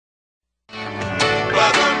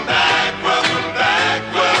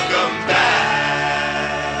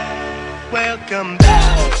welcome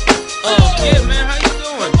back. Oh, yeah, man, how you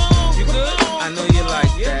doing? You good? I know you like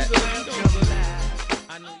that.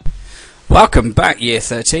 Welcome back, Year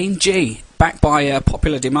 13. Gee, back by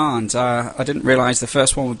popular demand. I didn't realise the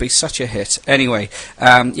first one would be such a hit. Anyway,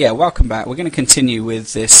 yeah, welcome back. We're going to continue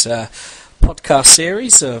with this podcast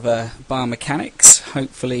series of biomechanics,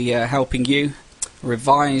 hopefully helping you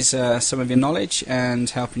revise some of your knowledge and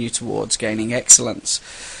helping you towards gaining excellence.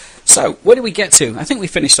 So, where do we get to? I think we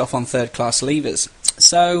finished off on third class levers.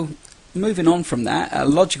 So, moving on from that, a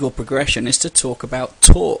logical progression is to talk about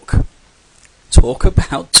torque. Talk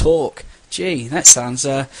about torque. Gee, that sounds...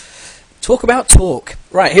 talk about torque.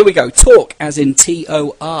 Right, here we go. Torque, as in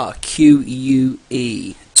T-O-R-Q-U-E.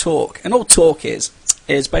 Torque. And all torque is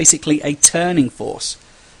basically a turning force.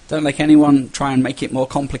 Don't let anyone try and make it more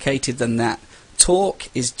complicated than that. Torque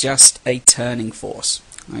is just a turning force.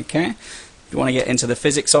 Okay? If you want to get into the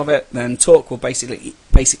physics of it, then torque will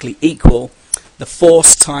basically equal the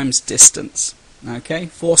force times distance. Okay?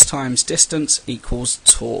 Force times distance equals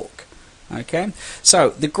torque. Okay? So,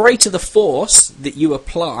 the greater the force that you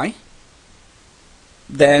apply,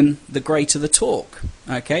 then the greater the torque.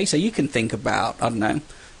 Okay? So you can think about, I don't know,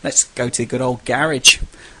 let's go to the good old garage.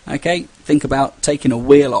 Okay? Think about taking a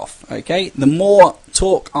wheel off. Okay? The more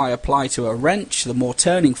torque I apply to a wrench, the more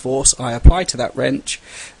turning force I apply to that wrench,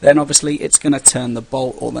 then obviously it's going to turn the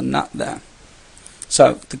bolt or the nut there.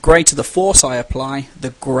 So, the greater the force I apply,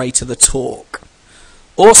 the greater the torque.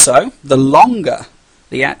 Also, the longer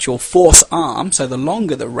the actual force arm, so the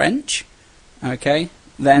longer the wrench, okay,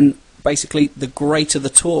 then basically the greater the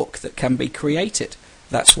torque that can be created.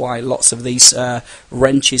 That's why lots of these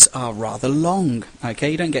wrenches are rather long.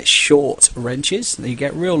 Okay, you don't get short wrenches, you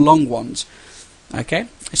get real long ones. Okay,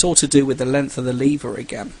 it's all to do with the length of the lever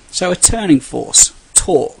again. So a turning force,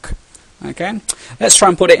 torque. Okay, let's try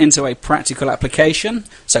and put it into a practical application.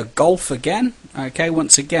 So golf again. Okay,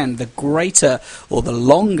 once again, the greater or the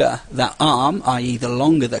longer that arm, i.e. the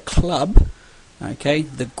longer the club, okay,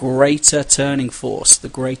 the greater turning force, the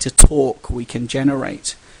greater torque we can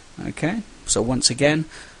generate. Okay, so once again,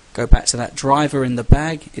 go back to that driver in the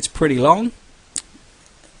bag. It's pretty long,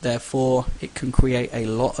 therefore it can create a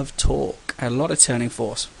lot of torque, a lot of turning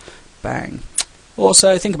force. Bang.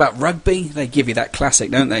 Also, think about rugby. They give you that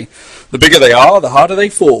classic, don't they? The bigger they are, the harder they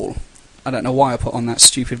fall. I don't know why I put on that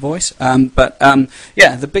stupid voice. But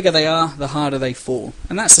yeah, the bigger they are, the harder they fall.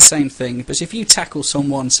 And that's the same thing. Because if you tackle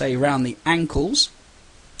someone, say, around the ankles,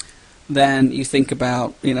 then you think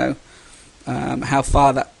about, you know, how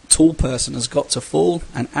far that tall person has got to fall.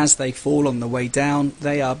 And as they fall on the way down,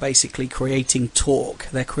 they are basically creating torque.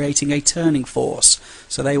 They're creating a turning force.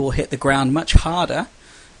 So they will hit the ground much harder,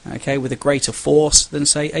 okay, with a greater force than,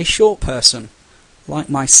 say, a short person, like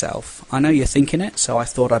myself. I know you're thinking it, so I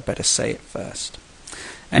thought I'd better say it first.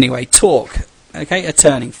 Anyway, torque, okay, a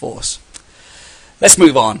turning force. Let's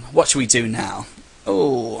move on. What should we do now?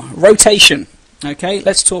 Oh, rotation. Okay,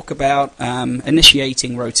 let's talk about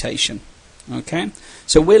initiating rotation. Okay,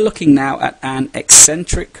 so we're looking now at an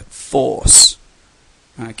eccentric force.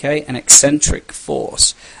 Okay, an eccentric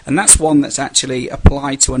force. And that's one that's actually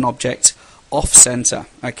applied to an object off-center.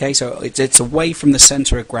 Okay, so it's away from the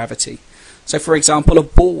center of gravity. So for example, a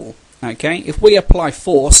ball. Okay, if we apply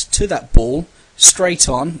force to that ball straight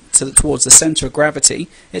on towards the center of gravity,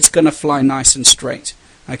 it's going to fly nice and straight.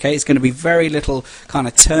 Okay, it's going to be very little kind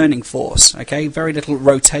of turning force. Okay, very little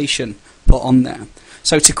rotation put on there.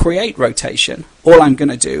 So to create rotation, all I'm going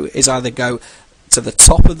to do is either go to the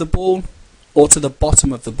top of the ball or to the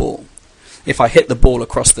bottom of the ball. If I hit the ball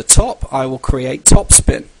across the top, I will create top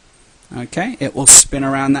spin. Okay, it will spin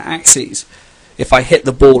around the axes. If I hit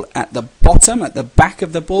the ball at the bottom, at the back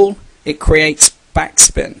of the ball, it creates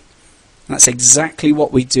backspin. And that's exactly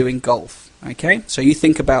what we do in golf. Okay, so you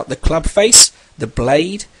think about the club face, the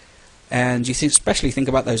blade, and you especially think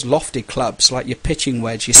about those lofted clubs like your pitching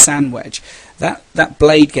wedge, your sand wedge. That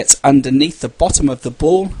blade gets underneath the bottom of the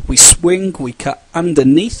ball. We swing, we cut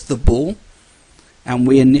underneath the ball, and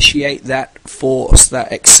we initiate that force,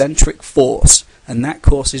 that eccentric force. And that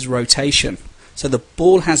causes rotation. So the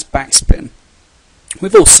ball has backspin.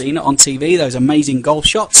 We've all seen it on TV, those amazing golf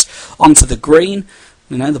shots onto the green.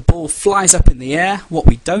 You know, the ball flies up in the air. What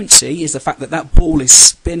we don't see is the fact that that ball is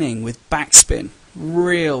spinning with backspin.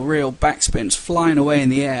 Real backspins flying away in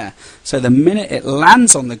the air. So the minute it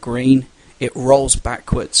lands on the green, it rolls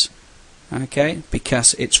backwards. Okay,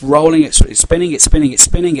 because it's rolling, it's spinning,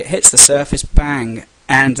 it hits the surface, bang,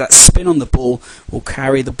 and that spin on the ball will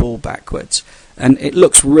carry the ball backwards. And it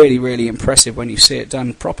looks really impressive when you see it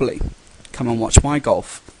done properly. Come and watch my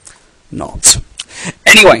golf. Not.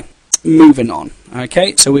 Anyway, moving on.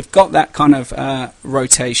 Okay, so we've got that kind of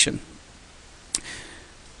rotation.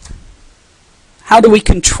 How do we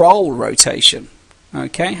control rotation?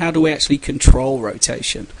 Okay, how do we actually control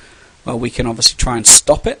rotation? Well, we can obviously try and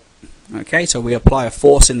stop it. Okay, so we apply a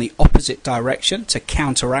force in the opposite direction to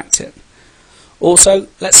counteract it. Also,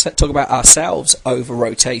 let's talk about ourselves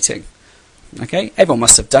over-rotating. Okay, everyone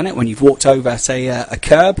must have done it when you've walked over, say, a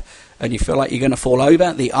curb and you feel like you're going to fall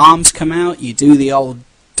over. The arms come out, you do the old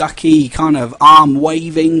ducky kind of arm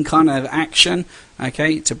waving kind of action,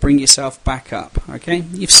 okay, to bring yourself back up. Okay,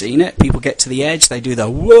 you've seen it. People get to the edge, they do the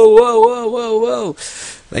whoa, whoa, whoa, whoa, whoa.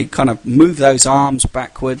 They kind of move those arms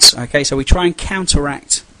backwards. Okay, so we try and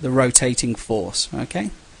counteract the rotating force. Okay,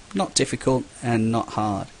 not difficult and not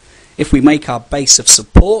hard. If we make our base of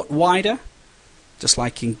support wider, just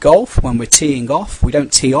like in golf, when we're teeing off, we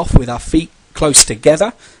don't tee off with our feet close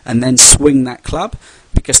together and then swing that club,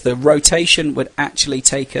 because the rotation would actually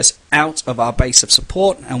take us out of our base of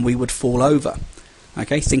support and we would fall over.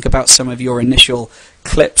 Okay, think about some of your initial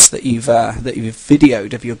clips that you've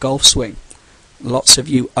videoed of your golf swing. Lots of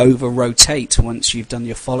you over rotate once you've done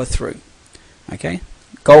your follow through. Okay,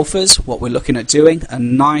 golfers, what we're looking at doing, a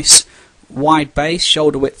nice wide base,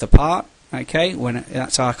 shoulder width apart. Okay,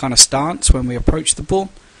 that's our kind of stance when we approach the ball.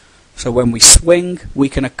 So when we swing, we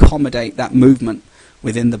can accommodate that movement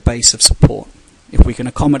within the base of support. If we can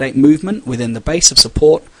accommodate movement within the base of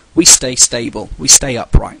support, we stay stable, we stay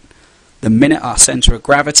upright. The minute our center of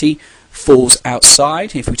gravity falls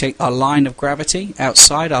outside, if we take our line of gravity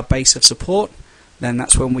outside our base of support, then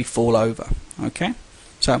that's when we fall over. Okay,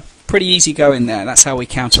 so pretty easy going there. That's how we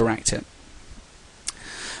counteract it.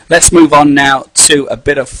 Let's move on now to a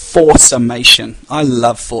bit of force summation. I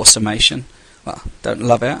love force summation. Well, don't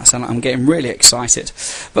love it. I sound like I'm getting really excited.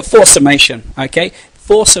 But force summation, okay?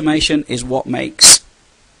 Force summation is what makes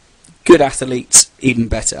good athletes even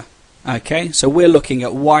better. Okay, so we're looking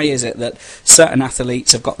at why is it that certain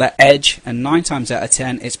athletes have got that edge, and 9 times out of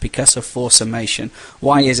 10 it's because of force summation.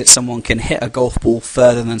 Why is it someone can hit a golf ball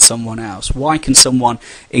further than someone else? Why can someone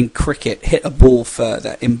in cricket hit a ball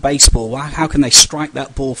further? In baseball, how can they strike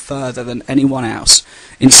that ball further than anyone else?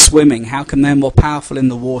 In swimming, how come they're more powerful in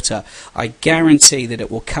the water? I guarantee that it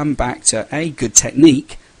will come back to a good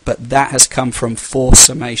technique, but that has come from force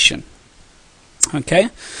summation. Okay,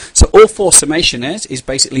 so all force summation is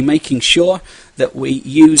basically making sure that we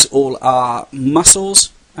use all our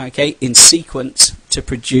muscles, okay, in sequence to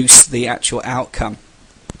produce the actual outcome.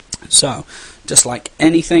 So just like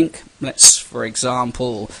anything, let's for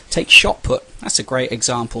example take shot put. That's a great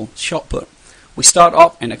example. Shot put, we start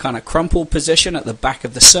off in a kind of crumpled position at the back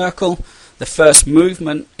of the circle. The first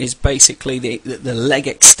movement is basically the leg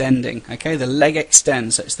extending. Okay, the leg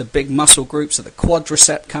extends. So it's the big muscle groups of the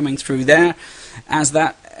quadricep coming through there. As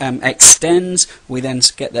that extends, we then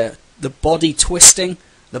get the body twisting.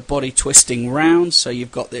 The body twisting round. So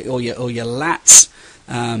you've got all your lats,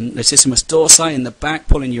 latissimus dorsi in the back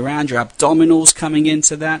pulling you around. Your abdominals coming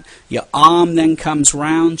into that. Your arm then comes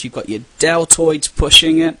round. You've got your deltoids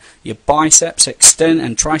pushing it. Your biceps extend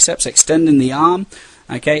and triceps extending the arm.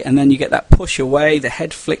 Okay, and then you get that push away, the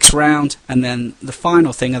head flicks round, and then the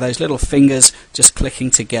final thing are those little fingers just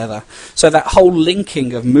clicking together. So that whole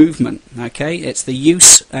linking of movement, okay, it's the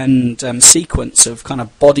use and sequence of kind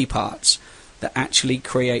of body parts that actually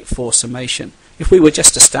create force summation. If we were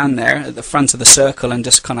just to stand there at the front of the circle and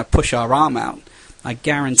just kind of push our arm out, I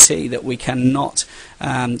guarantee that we cannot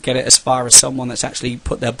get it as far as someone that's actually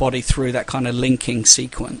put their body through that kind of linking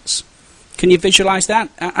sequence. Can you visualize that?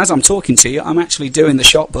 As I'm talking to you, I'm actually doing the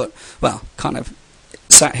shot put. Well, kind of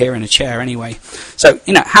sat here in a chair anyway. So,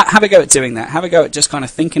 you know, have a go at doing that. Have a go at just kind of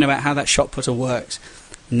thinking about how that shot putter works.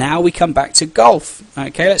 Now we come back to golf.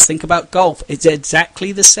 Okay, let's think about golf. It's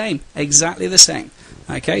exactly the same. Exactly the same.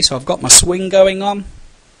 Okay, so I've got my swing going on.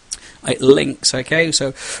 It links, okay?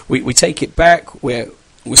 So we take it back. We're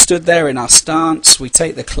stood there in our stance. We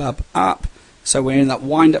take the club up. So we're in that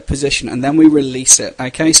wind-up position, and then we release it.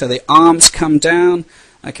 Okay, so the arms come down.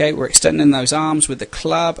 Okay, we're extending those arms with the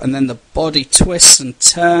club, and then the body twists and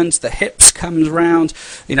turns. The hips comes round.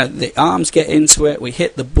 You know, the arms get into it. We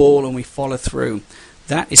hit the ball, and we follow through.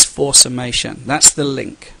 That is force summation. That's the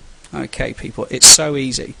link. Okay, people, it's so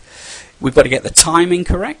easy. We've got to get the timing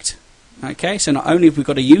correct. Okay, so not only have we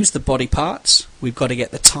got to use the body parts, we've got to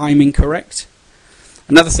get the timing correct.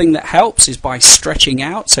 Another thing that helps is by stretching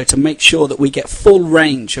out, so to make sure that we get full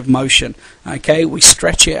range of motion. Okay, we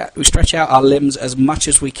stretch out our limbs as much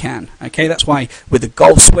as we can. Okay, that's why with the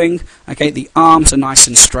golf swing, okay, the arms are nice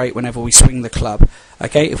and straight whenever we swing the club.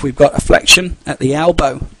 Okay, if we've got a flexion at the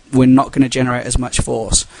elbow, we're not going to generate as much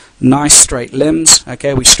force. Nice straight limbs.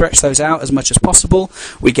 Okay, we stretch those out as much as possible.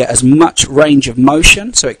 We get as much range of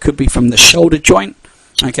motion, so it could be from the shoulder joint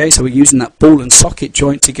Okay, so we're using that ball and socket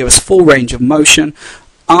joint to give us full range of motion,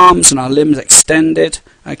 arms and our limbs extended,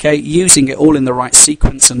 okay, using it all in the right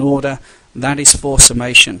sequence and order. That is force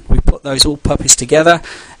summation. We put those all puppies together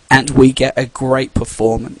and we get a great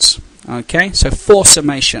performance. Okay, so force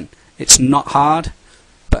summation, it's not hard,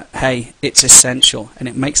 but hey, it's essential, and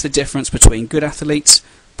it makes the difference between good athletes,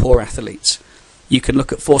 poor athletes. You can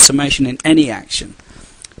look at force summation in any action.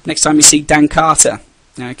 Next time you see Dan Carter,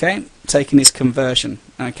 okay, taking his conversion,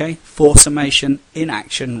 okay, force summation in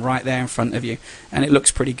action right there in front of you, and it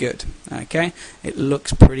looks pretty good. Okay, it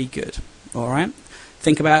looks pretty good. All right,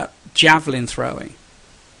 think about javelin throwing.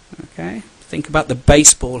 Okay, think about the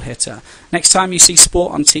baseball hitter. Next time you see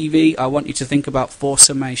sport on TV, I want you to think about force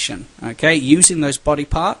summation. Okay, using those body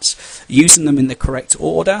parts, using them in the correct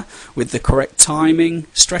order, with the correct timing,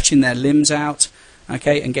 stretching their limbs out,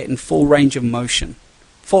 okay, and getting full range of motion.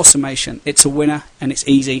 Force summation, it's a winner, and it's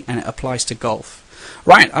easy, and it applies to golf.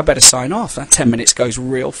 Right, I better sign off. That 10 minutes goes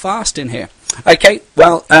real fast in here. Okay,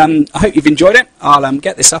 well, I hope you've enjoyed it. I'll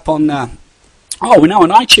get this up on... we're now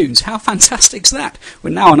on iTunes. How fantastic is that?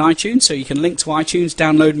 We're now on iTunes, so you can link to iTunes,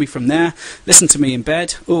 download me from there, listen to me in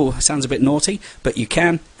bed. Oh, sounds a bit naughty, but you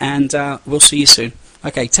can, and we'll see you soon.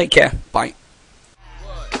 Okay, take care. Bye.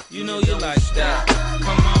 You know you like that.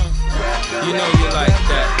 Come on. You know you like